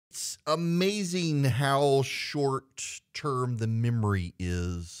amazing how short-term the memory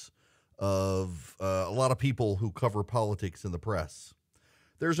is of a lot of people who cover politics in the press.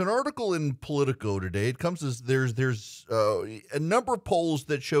 There's an article in Politico today. It comes as there's a number of polls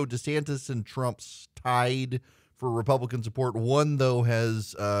that show DeSantis and Trump's tied for Republican support. One, though,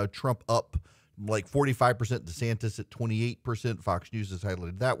 has Trump up like 45%, DeSantis at 28%. Fox News has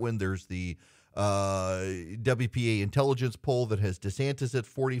highlighted that one. There's the WPA intelligence poll that has DeSantis at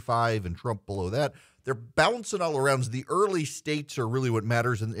 45 and Trump below that. They're bouncing all around. The early states are really what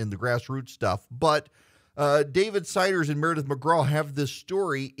matters in the grassroots stuff. But David Siders and Meredith McGraw have this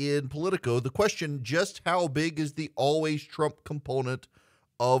story in Politico. The question, just how big is the always Trump component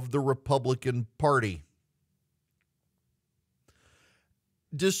of the Republican Party?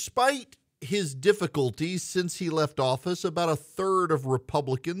 Despite his difficulties since he left office, about a third of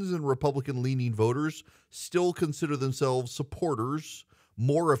Republicans and Republican-leaning voters still consider themselves supporters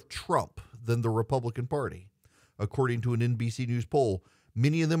more of Trump than the Republican Party. According to an NBC News poll,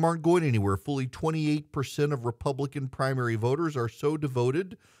 many of them aren't going anywhere. Fully 28% of Republican primary voters are so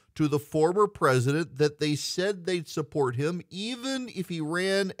devoted to the former president that they said they'd support him even if he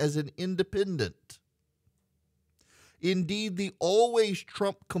ran as an independent. Indeed, the always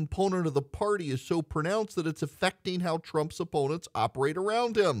Trump component of the party is so pronounced that it's affecting how Trump's opponents operate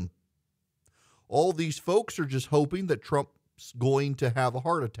around him. All these folks are just hoping that Trump's going to have a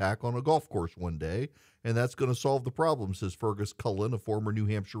heart attack on a golf course one day, and that's going to solve the problem, says Fergus Cullen, a former New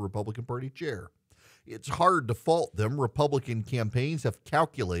Hampshire Republican Party chair. It's hard to fault them. Republican campaigns have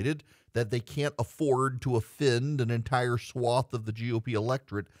calculated that they can't afford to offend an entire swath of the GOP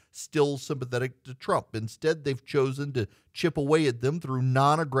electorate still sympathetic to Trump. Instead, they've chosen to chip away at them through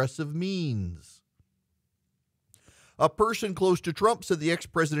non-aggressive means. A person close to Trump said the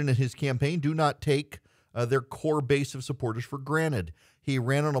ex-president and his campaign do not take their core base of supporters for granted. He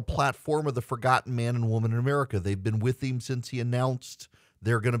ran on a platform of the forgotten man and woman in America. They've been with him since he announced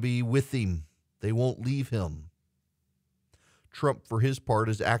they're going to be with him. They won't leave him. Trump, for his part,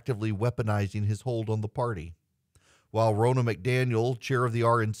 is actively weaponizing his hold on the party. While Ronna McDaniel, chair of the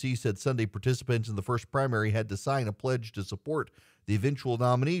RNC, said Sunday participants in the first primary had to sign a pledge to support the eventual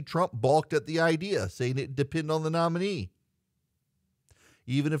nominee, Trump balked at the idea, saying it'd depend on the nominee.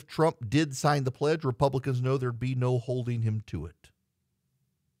 Even if Trump did sign the pledge, Republicans know there'd be no holding him to it.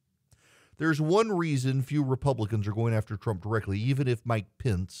 There's one reason few Republicans are going after Trump directly, even if Mike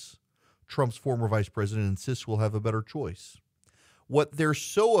Pence, Trump's former vice president, insists we'll have a better choice. What they're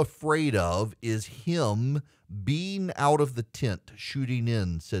so afraid of is him being out of the tent, shooting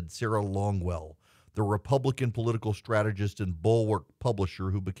in, said Sarah Longwell, the Republican political strategist and Bulwark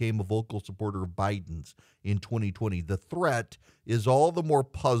publisher who became a vocal supporter of Biden's in 2020. The threat is all the more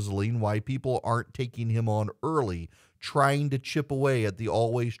puzzling why people aren't taking him on early, trying to chip away at the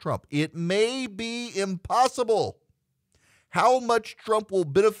always Trump. It may be impossible. How much Trump will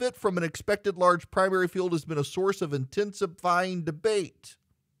benefit from an expected large primary field has been a source of intensifying debate.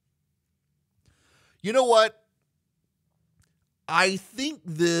 You know what? I think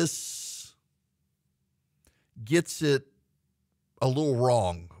this gets it a little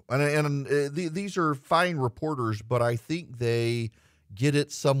wrong. These are fine reporters, but I think they get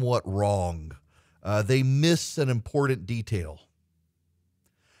it somewhat wrong. They miss an important detail.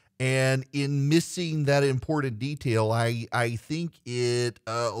 And in missing that important detail, I think it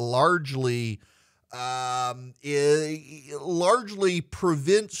largely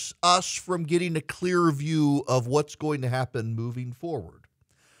prevents us from getting a clear view of what's going to happen moving forward.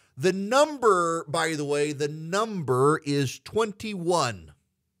 The number, by the way, the number is 21.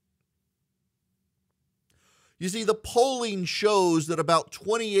 You see, the polling shows that about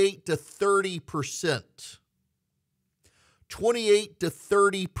 28 to 30%. 28 to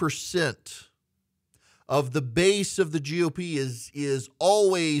 30% of the base of the GOP is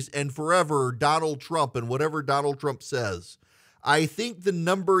always and forever Donald Trump and whatever Donald Trump says. I think the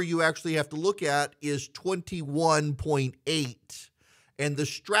number you actually have to look at is 21.8, and the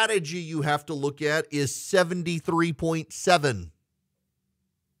strategy you have to look at is 73.7.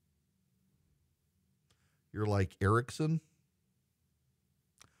 You're like, Erickson?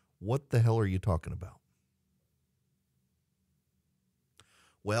 What the hell are you talking about?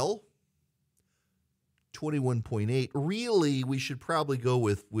 Well, 21.8. Really, we should probably go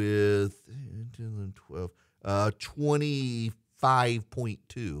with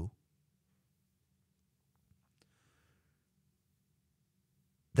 25.2.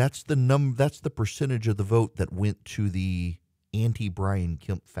 That's the percentage of the vote that went to the anti-Brian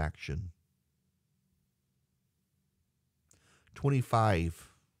Kemp faction.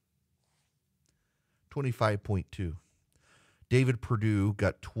 25.2. David Perdue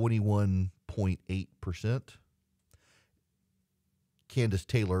got 21.8%. Candace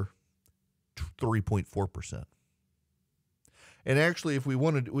Taylor, 3.4%. And actually, if we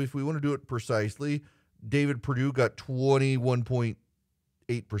want to do it precisely, David Perdue got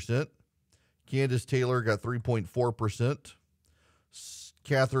 21.8%. Candace Taylor got 3.4%.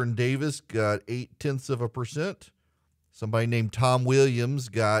 Catherine Davis got 0.8%. Somebody named Tom Williams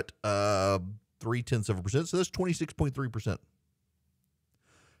got 0.3%. So that's 26.3%.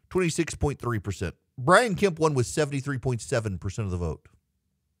 26.3%. Brian Kemp won with 73.7% of the vote.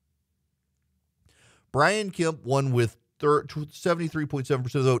 Brian Kemp won with 73.7%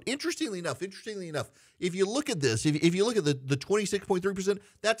 of the vote. Interestingly enough, if you look at this, if you look at the 26.3%,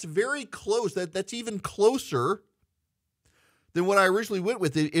 that's very close. That's even closer than what I originally went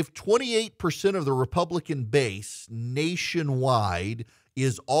with. If 28% of the Republican base nationwide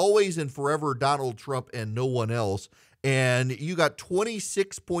is always and forever Donald Trump and no one else, and you got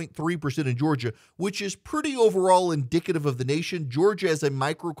 26.3% in Georgia, which is pretty overall indicative of the nation. Georgia, as a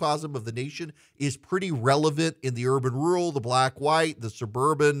microcosm of the nation, is pretty relevant in the urban-rural, the black-white, the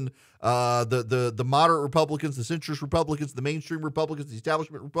suburban, the moderate Republicans, the centrist Republicans, the mainstream Republicans, the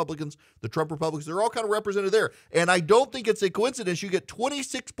establishment Republicans, the Trump Republicans. They're all kind of represented there. And I don't think it's a coincidence. You get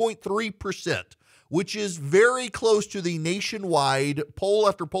 26.3%. Which is very close to the nationwide poll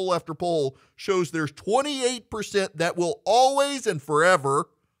after poll after poll shows there's 28% that will always and forever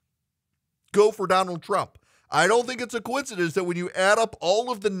go for Donald Trump. I don't think it's a coincidence that when you add up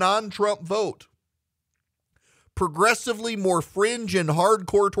all of the non-Trump vote, progressively more fringe and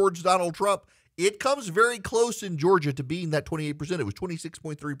hardcore towards Donald Trump, it comes very close in Georgia to being that 28%. It was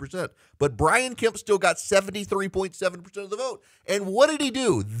 26.3%. But Brian Kemp still got 73.7% of the vote. And what did he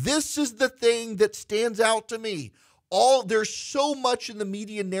do? This is the thing that stands out to me. There's so much in the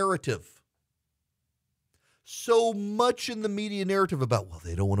media narrative. So much in the media narrative about, well,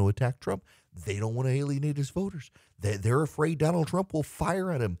 they don't want to attack Trump. They don't want to alienate his voters. They're afraid Donald Trump will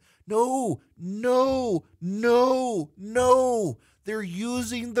fire at him. No. They're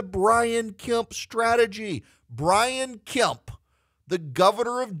using the Brian Kemp strategy. Brian Kemp, the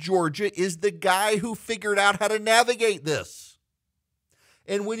governor of Georgia, is the guy who figured out how to navigate this.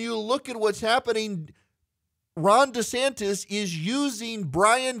 And when you look at what's happening, Ron DeSantis is using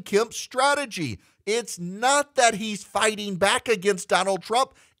Brian Kemp's strategy. It's not that he's fighting back against Donald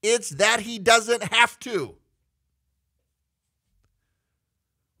Trump. It's that he doesn't have to.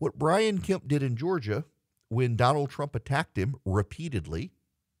 What Brian Kemp did in Georgia when Donald Trump attacked him repeatedly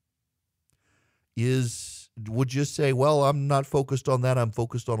would just say, well, I'm not focused on that. I'm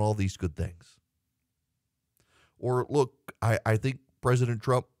focused on all these good things. Or, look, I think President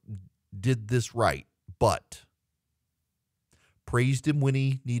Trump did this right, but praised him when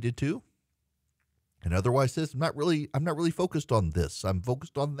he needed to, and otherwise says, I'm not really focused on this. I'm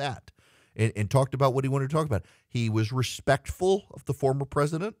focused on that, and talked about what he wanted to talk about. He was respectful of the former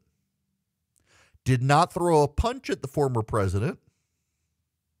president, did not throw a punch at the former president,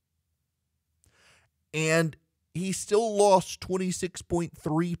 and he still lost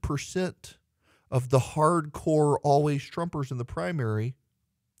 26.3% of the hardcore always Trumpers in the primary,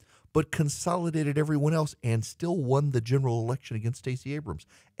 but consolidated everyone else and still won the general election against Stacey Abrams.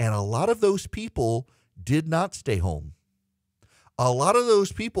 And a lot of those people did not stay home. A lot of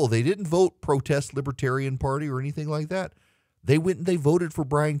those people, they didn't vote protest Libertarian Party or anything like that. They went and they voted for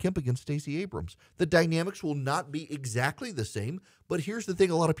Brian Kemp against Stacey Abrams. The dynamics will not be exactly the same, but here's the thing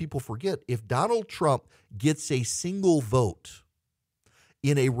a lot of people forget. If Donald Trump gets a single vote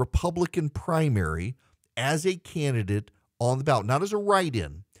in a Republican primary as a candidate on the ballot, not as a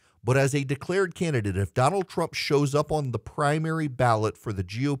write-in, but as a declared candidate, if Donald Trump shows up on the primary ballot for the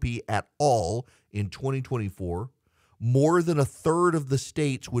GOP at all in 2024, more than a third of the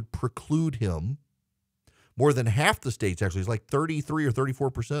states would preclude him. More than half the states, actually, it's like 33 or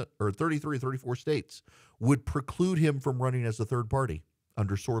 34%, or 33 or 34 states, would preclude him from running as a third party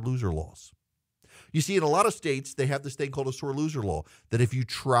under sore loser laws. You see, in a lot of states, they have this thing called a sore loser law, that if you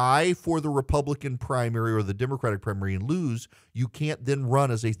try for the Republican primary or the Democratic primary and lose, you can't then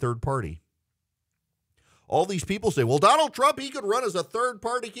run as a third party. All these people say, well, Donald Trump, he could run as a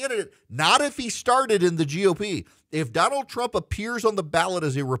third-party candidate. Not if he started in the GOP. If Donald Trump appears on the ballot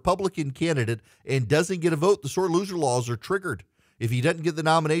as a Republican candidate and doesn't get a vote, the sore loser laws are triggered. If he doesn't get the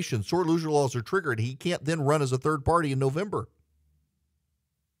nomination, sore loser laws are triggered. He can't then run as a third party in November.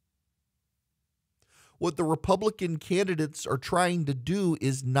 What the Republican candidates are trying to do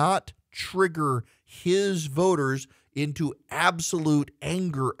is not trigger his voters into absolute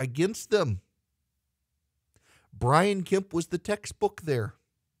anger against them. Brian Kemp was the textbook there.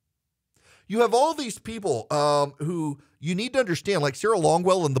 You have all these people who you need to understand, like Sarah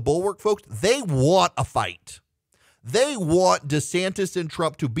Longwell and the Bulwark folks, they want a fight. They want DeSantis and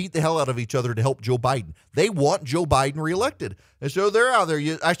Trump to beat the hell out of each other to help Joe Biden. They want Joe Biden reelected. And so they're out there.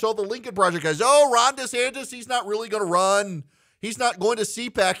 I saw the Lincoln Project guys, Ron DeSantis, he's not really going to run. He's not going to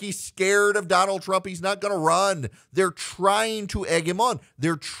CPAC. He's scared of Donald Trump. He's not going to run. They're trying to egg him on.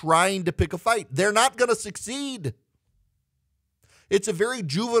 They're trying to pick a fight. They're not going to succeed. It's a very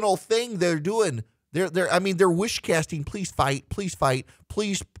juvenile thing they're doing. They're wish casting. Please fight, please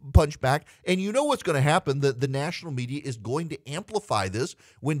punch back. And you know what's going to happen? The national media is going to amplify this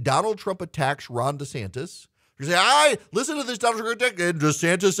when Donald Trump attacks Ron DeSantis. You say, listen to this Donald Trump attack, and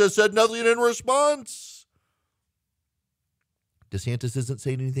DeSantis has said nothing in response. DeSantis isn't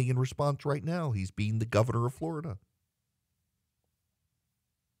saying anything in response right now. He's being the governor of Florida.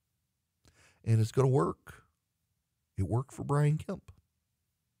 And it's going to work. It worked for Brian Kemp.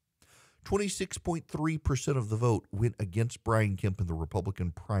 26.3% of the vote went against Brian Kemp in the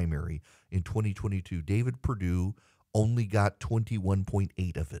Republican primary in 2022. David Perdue only got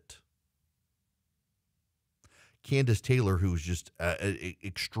 21.8 of it. Candace Taylor, who's just an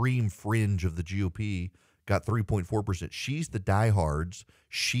extreme fringe of the GOP, got 3.4%. She's the diehards.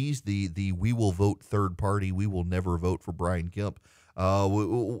 She's the we will vote third party. We will never vote for Brian Kemp.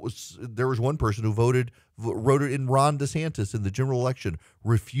 There was one person who wrote it in Ron DeSantis in the general election,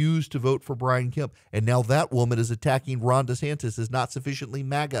 refused to vote for Brian Kemp. And now that woman is attacking Ron DeSantis as not sufficiently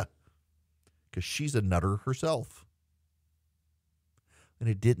MAGA because she's a nutter herself. And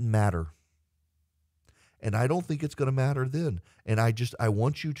it didn't matter. And I don't think it's going to matter then. And I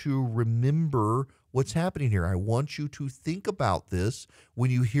want you to remember what's happening here. I want you to think about this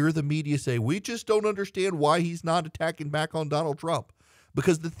when you hear the media say, we just don't understand why he's not attacking back on Donald Trump.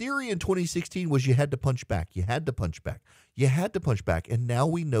 Because the theory in 2016 was you had to punch back. You had to punch back. You had to punch back. And now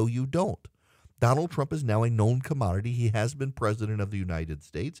we know you don't. Donald Trump is now a known commodity. He has been president of the United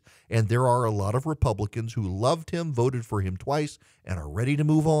States. And there are a lot of Republicans who loved him, voted for him twice, and are ready to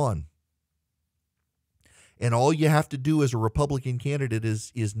move on. And all you have to do as a Republican candidate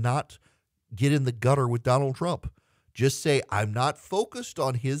is not get in the gutter with Donald Trump. Just say, I'm not focused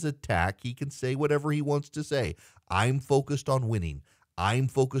on his attack. He can say whatever he wants to say. I'm focused on winning. I'm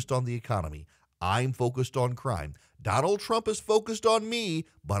focused on the economy. I'm focused on crime. Donald Trump is focused on me,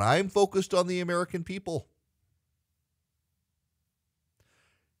 but I'm focused on the American people.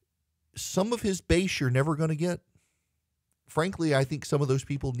 Some of his base you're never going to get. Frankly, I think some of those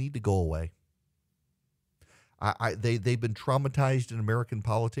people need to go away. They've been traumatized in American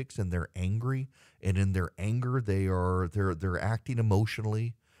politics, and they're angry. And in their anger, they're acting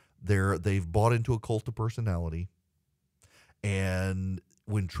emotionally. They've bought into a cult of personality. And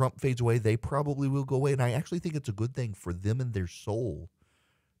when Trump fades away, they probably will go away. And I actually think it's a good thing for them and their soul.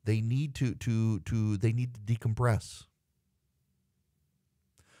 They need to decompress.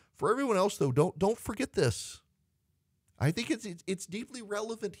 For everyone else, though, don't forget this. I think it's deeply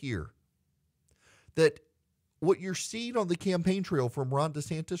relevant here that what you're seeing on the campaign trail from Ron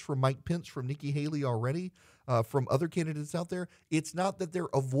DeSantis, from Mike Pence, from Nikki Haley already, from other candidates out there, it's not that they're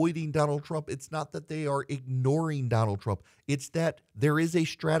avoiding Donald Trump. It's not that they are ignoring Donald Trump. It's that there is a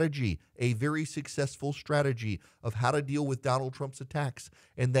strategy, a very successful strategy of how to deal with Donald Trump's attacks.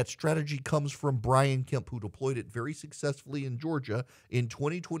 And that strategy comes from Brian Kemp, who deployed it very successfully in Georgia in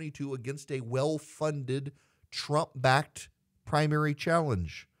 2022 against a well-funded Trump-backed primary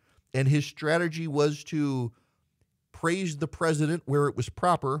challenge. And his strategy was to praise the president where it was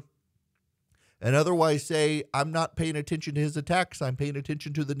proper, and otherwise say, I'm not paying attention to his attacks. I'm paying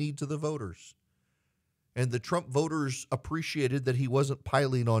attention to the needs of the voters. And the Trump voters appreciated that he wasn't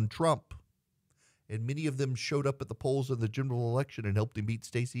piling on Trump. And many of them showed up at the polls in the general election and helped him beat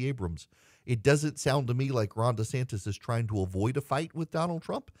Stacey Abrams. It doesn't sound to me like Ron DeSantis is trying to avoid a fight with Donald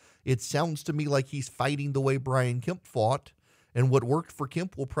Trump. It sounds to me like he's fighting the way Brian Kemp fought. And what worked for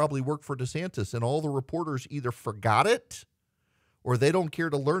Kemp will probably work for DeSantis. And all the reporters either forgot it or they don't care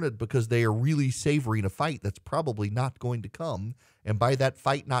to learn it because they are really savoring a fight that's probably not going to come. And by that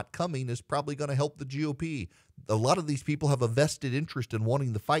fight not coming is probably going to help the GOP. A lot of these people have a vested interest in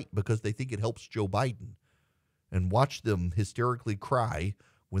wanting the fight because they think it helps Joe Biden. And watch them hysterically cry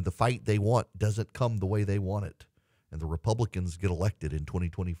when the fight they want doesn't come the way they want it. And the Republicans get elected in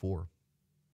 2024.